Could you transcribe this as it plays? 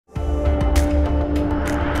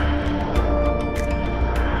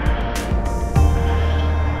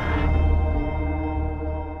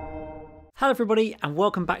Hello everybody and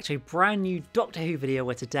welcome back to a brand new Doctor Who video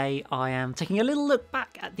where today I am taking a little look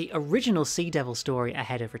back at the original Sea Devil story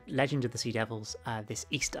ahead of Legend of the Sea Devils this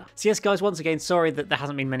Easter. So yes guys, once again sorry that there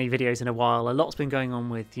hasn't been many videos in a while. A lot's been going on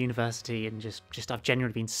with university and just I've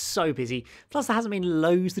genuinely been so busy. Plus there hasn't been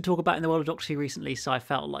loads to talk about in the world of Doctor Who recently, so I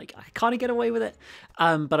felt like I kind of get away with it.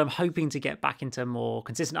 But I'm hoping to get back into more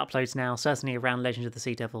consistent uploads now, certainly around Legend of the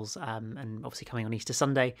Sea Devils and obviously coming on Easter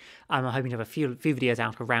Sunday. I'm hoping to have a few videos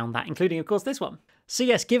out around that, including of course this one. So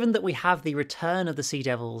yes, given that we have the return of the Sea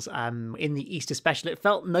Devils in the Easter special, it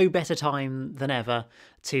felt no better time than ever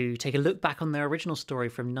to take a look back on their original story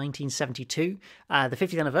from 1972, the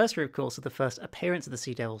 50th anniversary, of course, of the first appearance of the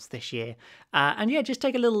Sea Devils this year. And yeah, just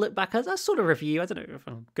take a little look back as a sort of review. I don't know if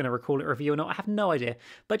I'm going to recall it a review or not. I have no idea.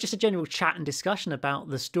 But just a general chat and discussion about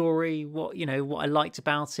the story, what I liked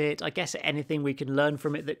about it. I guess anything we can learn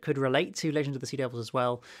from it that could relate to Legend of the Sea Devils as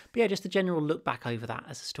well. But yeah, just a general look back over that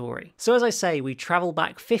as a story. So as I say, we travel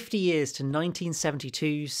back 50 years to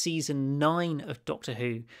 1972, season 9 of Doctor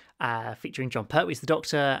Who, featuring John Pertwee's the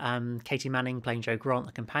Doctor, Katie Manning playing Jo Grant,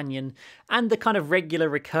 the companion, and the kind of regular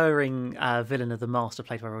recurring villain of the Master,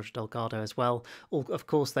 played by Roger Delgado as well. Of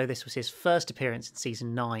course, though, this was his first appearance in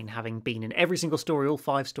season 9, having been in every single story, all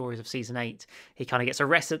 5 stories of season 8. He kind of gets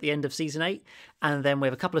arrested at the end of season 8, and then we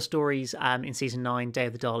have a couple of stories in season 9, Day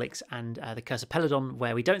of the Daleks and The Curse of Peladon,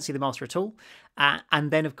 where we don't see the Master at all.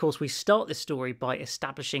 And then, of course, we start this story by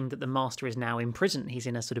establishing that the Master is now in prison. He's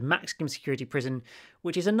in a sort of maximum security prison,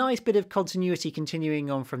 which is a nice bit of continuity continuing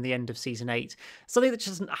on from the end of season 8. Something that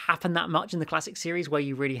just doesn't happen that much in the classic series, where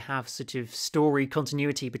you really have sort of story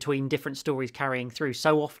continuity between different stories carrying through.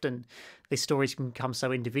 So often these stories can become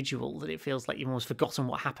so individual that it feels like you've almost forgotten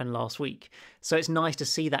what happened last week. So it's nice to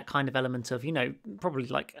see that kind of element of, probably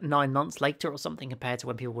like 9 months later or something compared to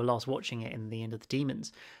when people were last watching it in the End of the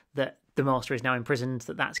Demons, that the Master is now imprisoned,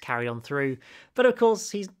 that's carried on through. But of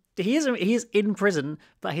course, he is in prison,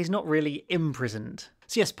 but he's not really imprisoned.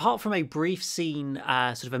 So yes, apart from a brief scene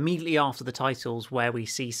sort of immediately after the titles where we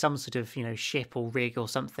see some sort of, ship or rig or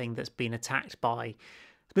something that's been attacked by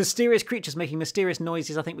mysterious creatures making mysterious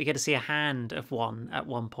noises. I think we get to see a hand of one at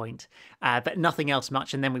one point, but nothing else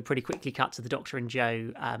much. And then we pretty quickly cut to the Doctor and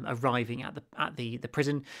Jo arriving at the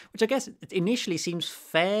prison, which I guess initially seems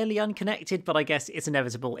fairly unconnected, but I guess it's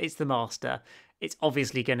inevitable. It's the Master. It's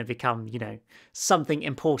obviously going to become, something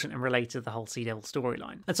important and related to the whole Sea Devil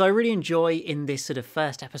storyline. And so I really enjoy in this sort of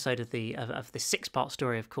first episode of the 6-part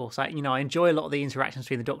story, of course, I enjoy a lot of the interactions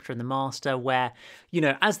between the Doctor and the Master, where,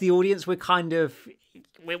 as the audience, we're kind of,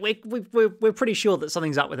 we're pretty sure that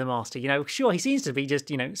something's up with the Master. Sure, he seems to be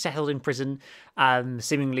just, settled in prison,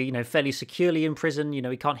 seemingly, fairly securely in prison.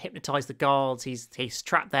 He can't hypnotise the guards. He's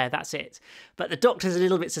trapped there. That's it. But the Doctor's a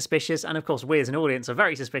little bit suspicious, and of course, we as an audience are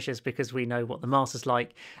very suspicious because we know what the Master's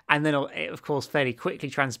like. And then it, of course, fairly quickly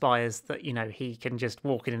transpires that he can just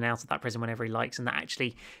walk in and out of that prison whenever he likes, and that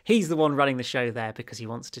actually he's the one running the show there because he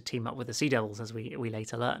wants to team up with the Sea Devils, as we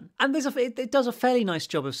later learn. And it does a fairly nice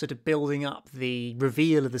job of sort of building up the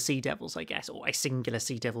reveal of the Sea Devils, I guess, or a singular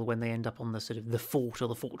Sea Devil when they end up on the sort of the fort or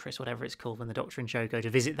the fortress, whatever it's called, when the Doctor and Jo go to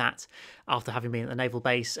visit that after having been at the naval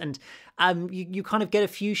base. And you kind of get a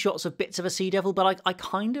few shots of bits of a Sea Devil, but I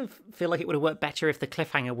kind of feel like it would have worked better if the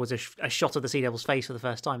cliffhanger was a shot of the Sea Devil's face for the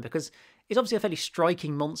first time, because it's obviously a fairly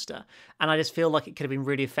striking monster, and I just feel like it could have been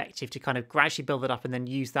really effective to kind of gradually build it up and then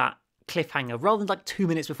use that cliffhanger rather than like 2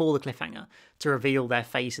 minutes before the cliffhanger to reveal their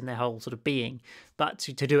face and their whole sort of being, but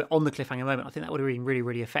to do it on the cliffhanger moment. I think that would have been really,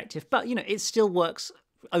 really effective. But it still works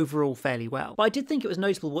overall fairly well. But I did think it was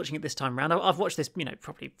notable watching it this time around. I've watched this,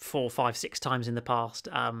 probably 4, 5, 6 times in the past.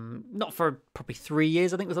 Not for probably 3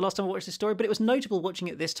 years, I think was the last time I watched this story, but it was notable watching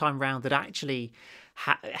it this time round that actually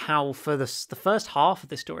how for the first half of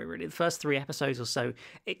the story, really, the first 3 episodes or so,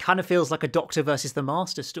 it kind of feels like a Doctor versus the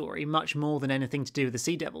Master story, much more than anything to do with the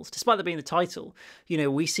Sea Devils. Despite that being the title,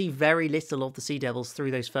 we see very little of the Sea Devils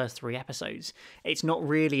through those first 3 episodes. It's not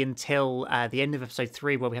really until the end of episode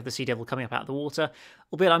 3 where we have the Sea Devil coming up out of the water.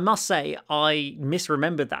 Albeit I must say, I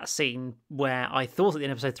misremembered that scene where I thought at the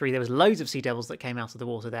end of episode 3 there was loads of Sea Devils that came out of the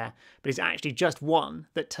water there, but it's actually just one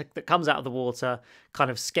that comes out of the water, kind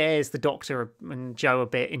of scares the Doctor and Jo a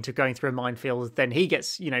bit into going through a minefield. Then he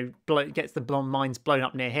gets, gets the mines blown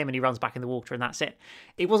up near him, and he runs back in the water, and that's it.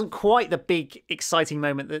 It wasn't quite the big, exciting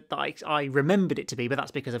moment that I remembered it to be, but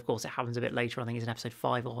that's because, of course, it happens a bit later. I think it's in episode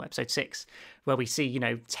 5 or episode 6, where we see,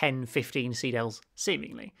 10, 15 Sea Devils,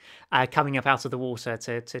 seemingly, coming up out of the water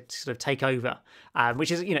to sort of take over,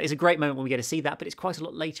 which is, is a great moment when we get to see that, but it's quite a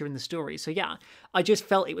lot later in the story. So yeah, I just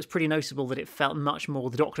felt it was pretty noticeable that it felt much more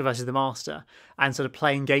the Doctor versus the Master and sort of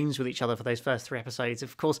playing games with each other for those first 3 episodes episodes.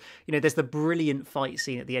 Of course, you know, there's the brilliant fight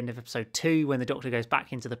scene at the end of episode 2 when the Doctor goes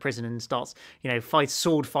back into the prison and starts, you know,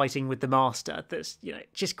 sword fighting with the Master. That's, you know,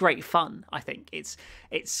 just great fun. I think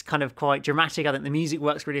it's kind of quite dramatic. I think the music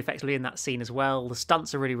works really effectively in that scene as well. The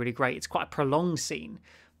stunts are really, really great. It's quite a prolonged scene,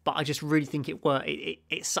 but I just really think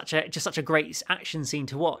it's such a great action scene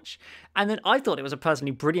to watch. And then I thought it was a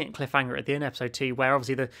personally brilliant cliffhanger at the end of episode 2, where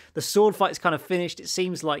obviously the sword fight's kind of finished. It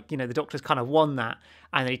seems like, you know, the Doctor's kind of won that,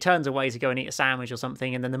 and then he turns away to go and eat a sandwich or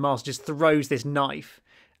something, and then the Master just throws this knife,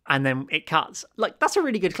 and then it cuts. Like, that's a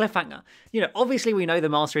really good cliffhanger. You know, obviously we know the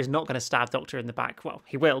Master is not going to stab Doctor in the back. Well,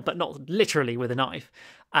 he will, but not literally with a knife.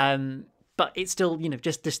 But it's still, you know,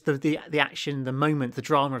 just the action, the moment, the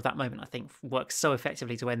drama of that moment, I think, works so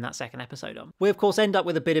effectively to end that second episode on. We, of course, end up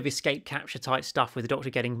with a bit of escape capture type stuff with the Doctor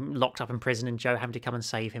getting locked up in prison and Joe having to come and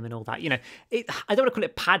save him and all that. You know, I don't want to call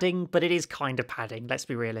it padding, but it is kind of padding, let's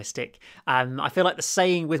be realistic. I feel like the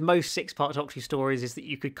saying with most 6-part Doctor Who stories is that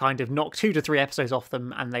you could kind of knock 2 to 3 episodes off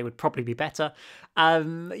them and they would probably be better.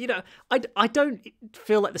 You know, I don't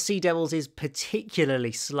feel like the Sea Devils is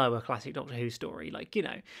particularly slow, a classic Doctor Who story. Like, you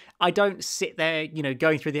know, I don't sit there, you know,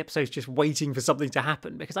 going through the episodes just waiting for something to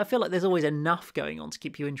happen, because I feel like there's always enough going on to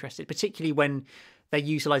keep you interested, particularly when they're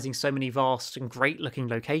utilising so many vast and great looking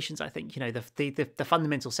locations. I think, you know, the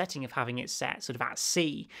fundamental setting of having it set sort of at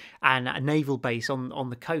sea and a naval base on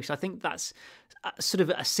the coast, I think that's sort of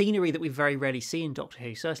a scenery that we very rarely see in Doctor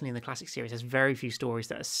Who. Certainly in the classic series, there's very few stories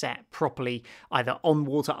that are set properly either on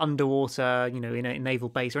water, underwater, you know, in a naval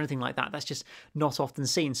base or anything like that. That's just not often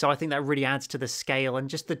seen. So I think that really adds to the scale and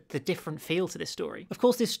just the different feel to this story. Of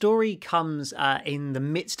course, this story comes in the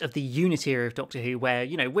midst of the Unit era of Doctor Who, where,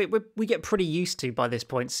 you know, we get pretty used to, by this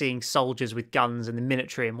point, seeing soldiers with guns and the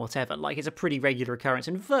military and whatever. Like, it's a pretty regular occurrence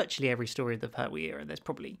in virtually every story of the Pertwee era. There's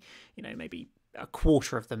probably, you know, maybe a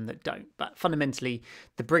quarter of them that don't, but fundamentally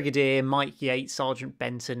the Brigadier, Mike Yates, Sergeant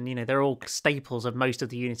Benton, you know, they're all staples of most of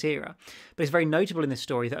the Unit era. But it's very notable in this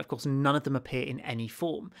story that, of course, none of them appear in any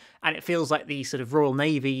form, and it feels like the sort of Royal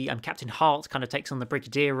Navy and Captain Hart kind of takes on the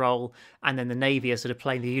Brigadier role, and then the Navy are sort of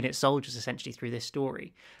playing the Unit soldiers essentially through this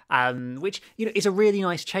story, which, you know, is a really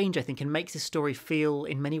nice change, I think, and makes this story feel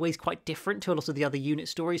in many ways quite different to a lot of the other Unit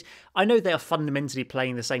stories. I know they are fundamentally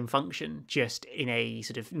playing the same function, just in a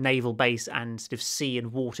sort of naval base and sort of sea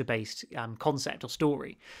and water based concept or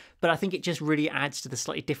story, but I think it just really adds to the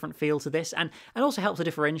slightly different feel to this, and also helps to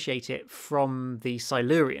differentiate it from the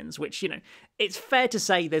Silurians, which, you know, it's fair to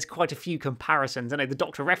say there's quite a few comparisons. I know the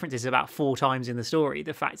Doctor references about 4 times in the story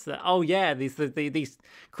the fact that, oh yeah, these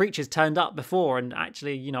creatures turned up before, and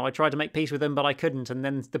actually, you know, I tried to make peace with them but I couldn't, and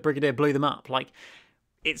then the Brigadier blew them up. Like,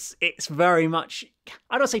 it's very much,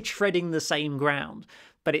 I don't say treading the same ground,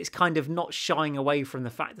 but it's kind of not shying away from the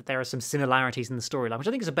fact that there are some similarities in the storyline, which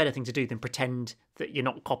I think is a better thing to do than pretend that you're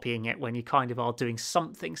not copying it when you kind of are doing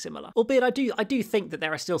something similar. Albeit I do think that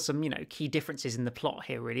there are still some, you know, key differences in the plot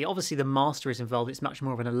here, really. Obviously the Master is involved. It's much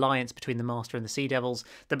more of an alliance between the Master and the Sea Devils.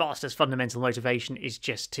 The Master's fundamental motivation is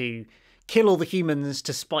just to kill all the humans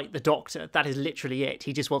to spite the Doctor. That is literally it.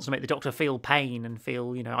 He just wants to make the Doctor feel pain and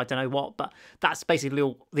feel, you know, I don't know what, but that's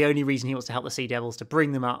basically the only reason he wants to help the Sea Devils, to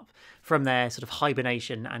bring them up from their sort of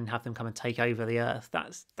hibernation and have them come and take over the Earth.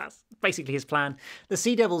 That's basically his plan. The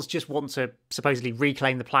Sea Devils just want to supposedly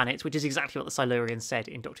reclaim the planet, which is exactly what the Silurians said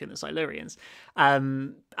in Doctor and the Silurians.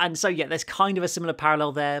 And so, yeah, there's kind of a similar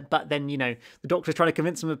parallel there, but then, you know, the Doctor's trying to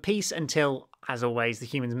convince them of peace until, as always, the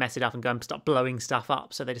humans mess it up and go and start blowing stuff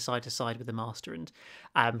up. So they decide to side with the Master and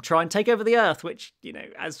try and take over the Earth, which, you know,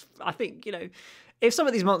 as I think, you know, if some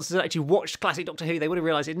of these monsters had actually watched classic Doctor Who, they would have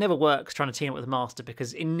realised it never works trying to team up with the Master,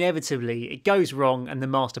 because inevitably it goes wrong and the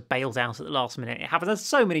Master bails out at the last minute. It happens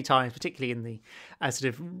so many times, particularly in the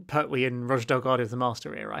sort of Pertwee and Roger Delgado of the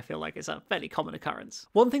Master era. I feel like it's a fairly common occurrence.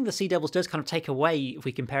 One thing the Sea Devils does kind of take away, if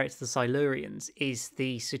we compare it to the Silurians, is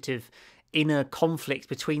the sort of inner conflict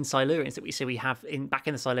between Silurians that we see. We have back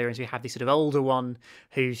in the Silurians, we have this sort of older one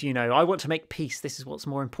who's, you know, I want to make peace, this is what's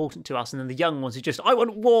more important to us, and then the young ones who just, I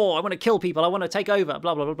want war, I want to kill people, I want to take over,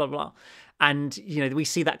 blah blah blah blah blah. And, you know, we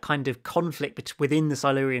see that kind of conflict within the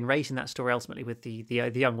Silurian race in that story, ultimately with the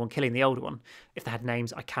young one killing the older one. If they had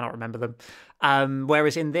names, I cannot remember them.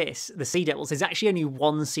 Whereas in this, the Sea Devils, there's actually only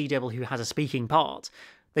one Sea Devil who has a speaking part.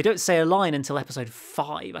 They don't say a line until episode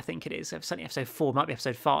 5, I think it is. Certainly episode 4, might be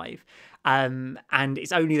episode 5. And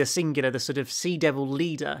it's only the singular, the sort of Sea Devil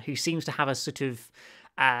leader, who seems to have a sort of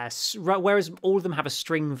whereas all of them have a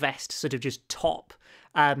string vest sort of just top.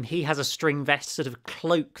 He has a string vest sort of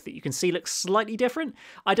cloak that you can see looks slightly different.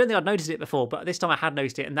 I don't think I'd noticed it before, but this time I had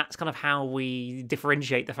noticed it, and that's kind of how we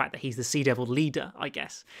differentiate the fact that he's the Sea Devil leader, I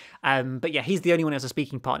guess. But yeah, he's the only one who has a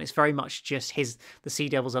speaking part, and it's very much just the Sea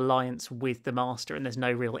Devil's alliance with the Master, and there's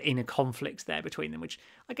no real inner conflict there between them, which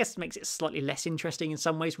I guess makes it slightly less interesting in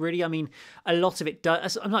some ways, really. I mean, a lot of it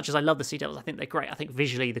does, as much as I love the Sea Devils, I think they're great. I think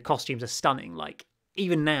visually the costumes are stunning, like,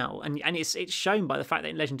 even now, and it's shown by the fact that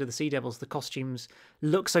in Legend of the Sea Devils the costumes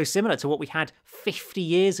look so similar to what we had 50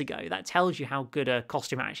 years ago. That tells you how good a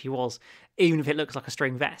costume actually was, even if it looks like a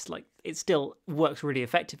string vest. Like, it still works really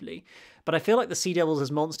effectively. But I feel like the Sea Devils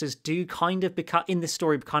as monsters do kind of become, in this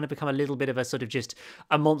story, kind of become a little bit of a sort of just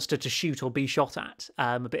a monster to shoot or be shot at.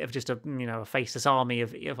 A bit of just a faceless army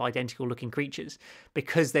of identical looking creatures,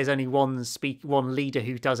 because there's only one leader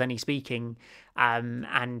who does any speaking. And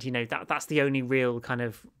that's the only real kind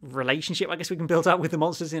of relationship I guess we can build up with the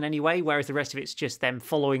monsters in any way, whereas the rest of it's just them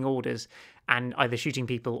following orders and either shooting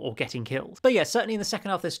people or getting killed. But yeah, certainly in the second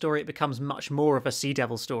half of this story it becomes much more of a Sea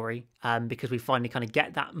Devil story, because we finally kind of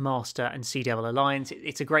get that Master and Sea Devil alliance.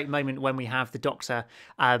 It's a great moment when we have the Doctor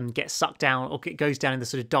get sucked down, or goes down in the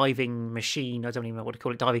sort of diving machine, I don't even know what to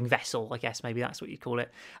call it, diving vessel, I guess maybe that's what you'd call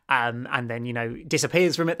it, and then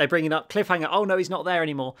disappears from it. They bring it up, cliffhanger, oh no, he's not there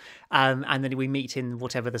anymore, and then we meet in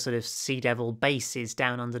whatever the sort of Sea Devil base is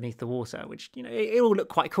down underneath the water, which it all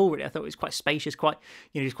looked quite cool, really. I thought it was quite spacious, quite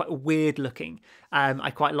just quite weird looking.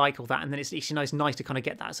 I quite like all that, and then it's nice to kind of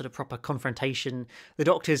get that sort of proper confrontation. The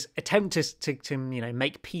Doctor's attempt to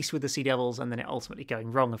make peace with the Sea Devils, and then it ultimately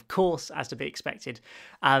going wrong, of course, as to be expected.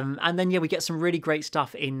 And then we get some really great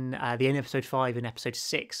stuff in the end of episode 5 and episode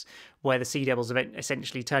 6, where the Sea Devils are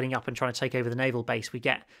essentially turning up and trying to take over the naval base. We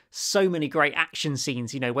get so many great action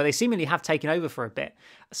scenes, where they seemingly have taken over for a bit,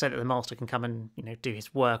 so that the Master can come and do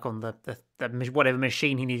his work on the whatever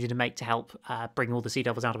machine he needed to make to help bring all the Sea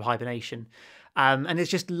Devils out of hibernation. And there's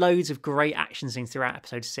just loads of great action scenes throughout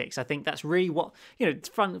episode 6. I think that's really what,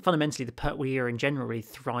 fundamentally the Pertwee era in general really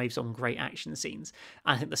thrives on great action scenes.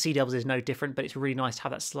 And I think the Sea Devils is no different, but it's really nice to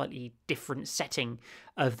have that slightly different setting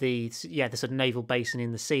of the sort of naval base and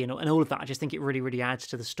in the sea and all of that. I just think it really, really adds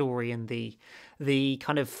to the story and the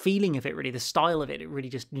kind of feeling of it, really, the style of it. It really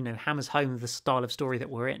just, hammers home the style of story that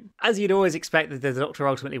we're in. As you'd always expect, the Doctor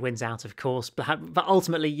ultimately wins out, of course, but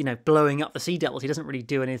ultimately, blowing up the Sea Devils, he doesn't really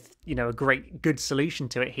do anything, a great, good solution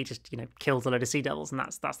to it. He just, kills a load of Sea Devils, and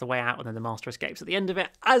that's the way out, and then the Master escapes at the end of it,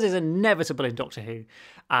 as is inevitable in Doctor Who.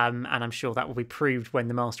 And I'm sure that will be proved when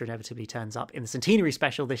the Master inevitably turns up in the Centenary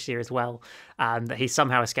special this year as well, that he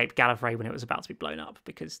somehow escaped Gallifrey when it was about to be blown up,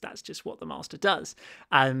 because that's just what the Master does.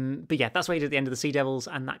 But yeah, that's what he did at the end of the Sea Devils,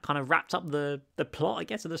 and that kind of wrapped up the plot, I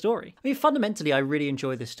guess, of the story. I mean, fundamentally, I really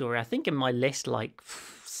enjoy this story. I think in my list, like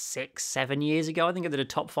 6-7 years ago, I think I did a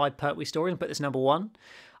top 5 Pertwee stories and put this number 1.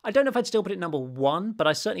 I don't know if I'd still put it number 1, but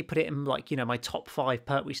I certainly put it in my top 5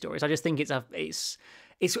 Pertwee stories. I just think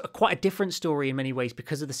it's quite a different story in many ways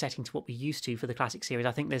because of the setting to what we're used to for the classic series.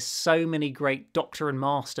 I think there's so many great Doctor and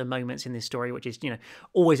Master moments in this story, which is,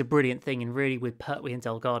 always a brilliant thing, and really with Pertwee and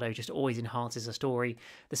Delgado just always enhances the story.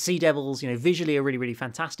 The Sea Devils, visually are really, really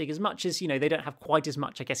fantastic, as much as, they don't have quite as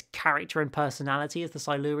much, I guess, character and personality as the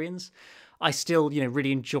Silurians. I still,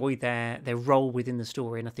 really enjoy their role within the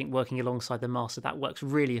story, and I think working alongside the Master, that works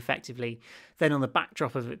really effectively. Then on the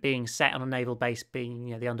backdrop of it being set on a naval base,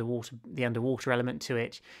 being the underwater element to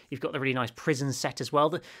it, you've got the really nice prison set as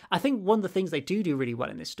well. I think one of the things they do really well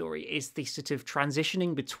in this story is the sort of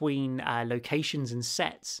transitioning between locations and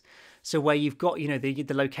sets. So where you've got,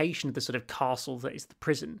 the location of the sort of castle that is the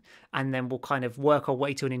prison, and then we'll kind of work our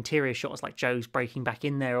way to an interior shots like Joe's breaking back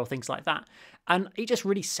in there or things like that. And it just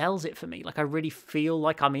really sells it for me. Like, I really feel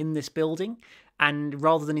like I'm in this building. And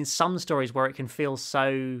rather than in some stories where it can feel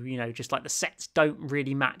so, just like the sets don't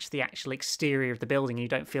really match the actual exterior of the building, and you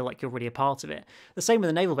don't feel like you're really a part of it. The same with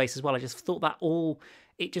the naval base as well. I just thought that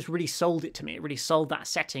it just really sold it to me. It really sold that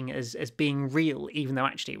setting as being real, even though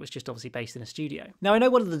actually it was just obviously based in a studio. Now, I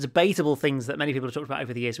know one of the debatable things that many people have talked about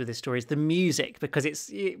over the years with this story is the music, because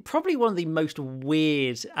it's probably one of the most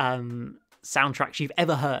weird soundtracks you've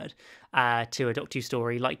ever heard to a Doctor Who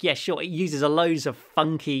story. Like, yeah, sure, it uses a loads of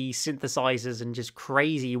funky synthesizers and just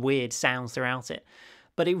crazy weird sounds throughout it.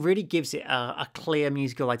 but it really gives it a clear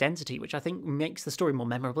musical identity, which I think makes the story more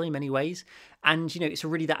memorable in many ways. And, you know, it's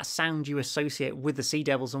really that sound you associate with the Sea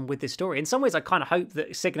Devils and with this story. In some ways, I kind of hope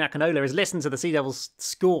that Signe Akinola has listened to the Sea Devils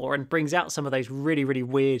score and brings out some of those really, really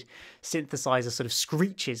weird synthesizer sort of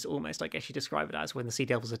screeches, almost, I guess you describe it as, when the Sea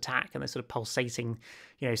Devils attack, and those sort of pulsating,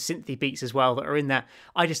 you know, synthy beats as well that are in there.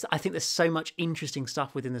 I think there's so much interesting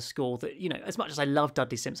stuff within the score that, you know, as much as I love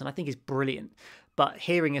Dudley Simpson, I think is brilliant. But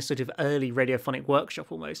hearing a sort of early radiophonic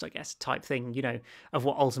workshop almost, I guess, type thing, you know, of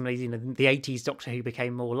what ultimately, you know, the 80s Doctor Who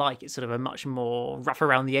became more like. It's sort of a much more rough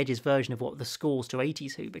around the edges version of what the scores to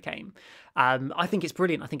 80s Who became. I think it's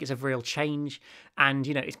brilliant. I think it's a real change, and,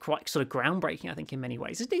 you know, it's quite sort of groundbreaking, I think, in many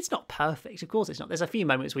ways. It's not perfect, of course it's not. There's a few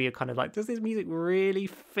moments where you're kind of like, does this music really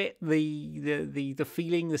fit the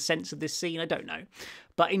feeling, the sense of this scene? I don't know.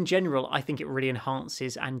 But in general, I think it really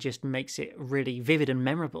enhances and just makes it really vivid and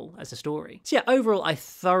memorable as a story. So yeah, overall, I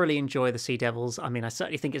thoroughly enjoy the Sea Devils. I mean, I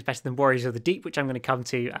certainly think it's better than Warriors of the Deep, which I'm going to come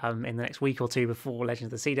to in the next week or two before Legend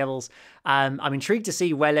of the Sea Devils. I'm intrigued to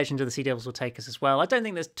see where Legend of the Sea Devils will take us as well. I don't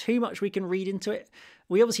think there's too much we can read into it.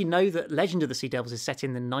 We obviously know that Legend of the Sea Devils is set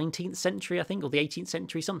in the 19th century, I think, or the 18th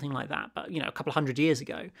century, something like that, but, you know, a couple of hundred years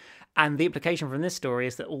ago. And the implication from this story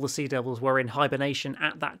is that all the Sea Devils were in hibernation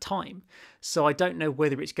at that time. So I don't know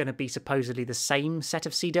whether it's going to be supposedly the same set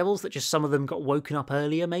of Sea Devils, that just some of them got woken up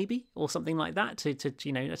earlier, maybe, or something like that, to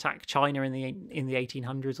you know, attack China in the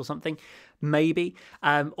 1800s or something, maybe,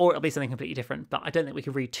 or it'll be something completely different. But I don't think we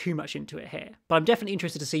can read too much into it here. But I'm definitely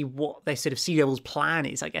interested to see what their sort of Sea Devils' plan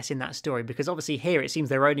is, I guess, in that story, because obviously here it seems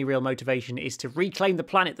their only real motivation is to reclaim the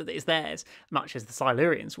planet that is theirs, much as the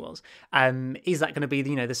Silurians was. Is that going to be,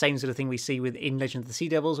 you know, the same sort of thing we see in Legend of the Sea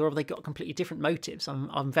Devils, or have they got completely different motives?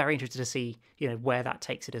 I'm very interested to see, you know, where that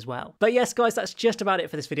takes it as well. But yes, guys, that's just about it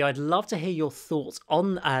for this video. I'd love to hear your thoughts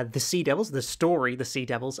on the Sea Devils, the story, the Sea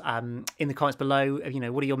Devils, in the comments below. You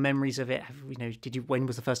know, what are your memories of it? When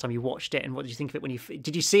was the first time you watched it, and what did you think of it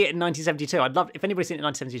did you see it in 1972? I'd love, if anybody's seen it in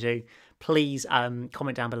 1972, please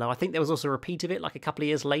comment down below. I think there was also a repeat of it like a couple of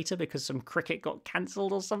years later because some cricket got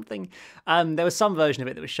cancelled or something. There was some version of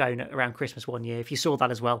it that was shown around Christmas one year. If you saw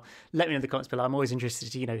that as well, let me know in the comments below. I'm always interested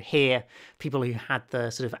to, you know, hear people who had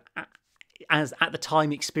the sort of as at the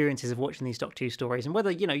time experiences of watching these Doctor Who stories, and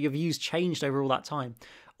whether, you know, your views changed over all that time,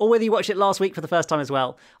 or whether you watched it last week for the first time as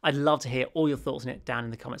well. I'd love to hear all your thoughts on it down in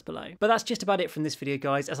the comments below. But that's just about it from this video,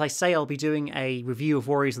 guys. As I say, I'll be doing a review of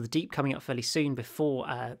Warriors of the Deep coming up fairly soon before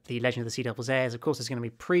the Legend of the Sea Devils airs. Of course, there's going to be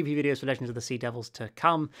preview videos for Legend of the Sea Devils to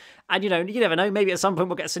come. And, you know, you never know, maybe at some point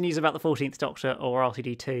we'll get some news about the 14th Doctor or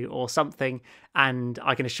RTD2 or something, and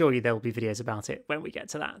I can assure you there will be videos about it when we get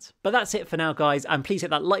to that. But that's it for now, guys. And please hit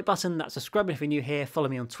that like button, that subscribe if you're new here, follow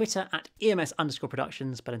me on Twitter at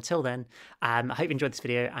EMS_Productions. But until then, I hope you enjoyed this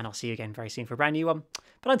video, and I'll see you again very soon for a brand new one.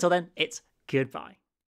 But until then, it's goodbye.